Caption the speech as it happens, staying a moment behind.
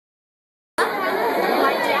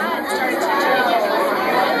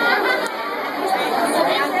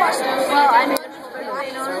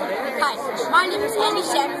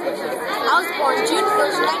Tennyson, Griffith. I was born June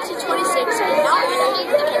 1st, 1926 in Mount Ida,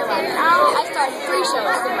 North Carolina. I started 3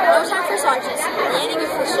 shows, No Time for Sergeants, The Andy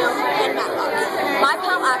Griffith Show, and Matlock. My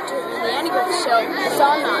pal actor in The Andy Griffith Show is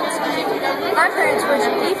Don Knotts. My parents were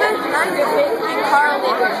Geneva, Nunn Griffith, and Carl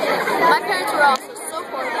Lee Griffith. My parents were also so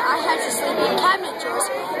poor that I had to sleep in cabinet drawers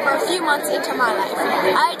for a few months into my life.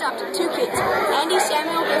 I adopted 2 kids, Andy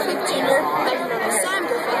Samuel Griffith Jr., better known as Sam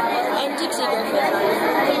Griffith, and Dixie Griffith.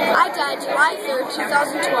 I died July 3rd,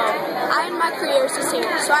 2012. I end my career as a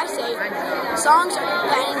singer, so I say, songs are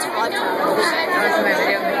companions for lifetime.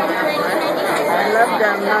 I love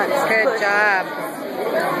them nuts. Good job.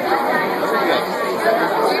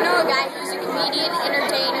 Do you know a guy who's a comedian,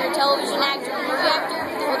 entertainer, television actor, and movie actor?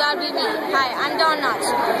 Well, that would be me. Hi, I'm Don Knotts.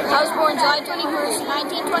 I was born July 21st,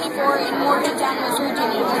 1924 in Morgantown, West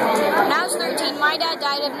Virginia. When I was 13, my dad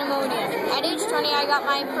died of pneumonia. At age 20, I got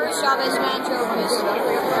my first job as a ventriloquist.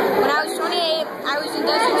 When I was 28, I was in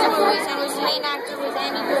dozens of movies and was the main actor with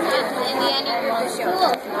Andy Griffith in The Andy Griffith Show.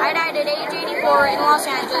 I died at age 84 in Los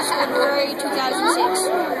Angeles, February 2006.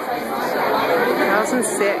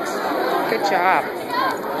 2006. Good job.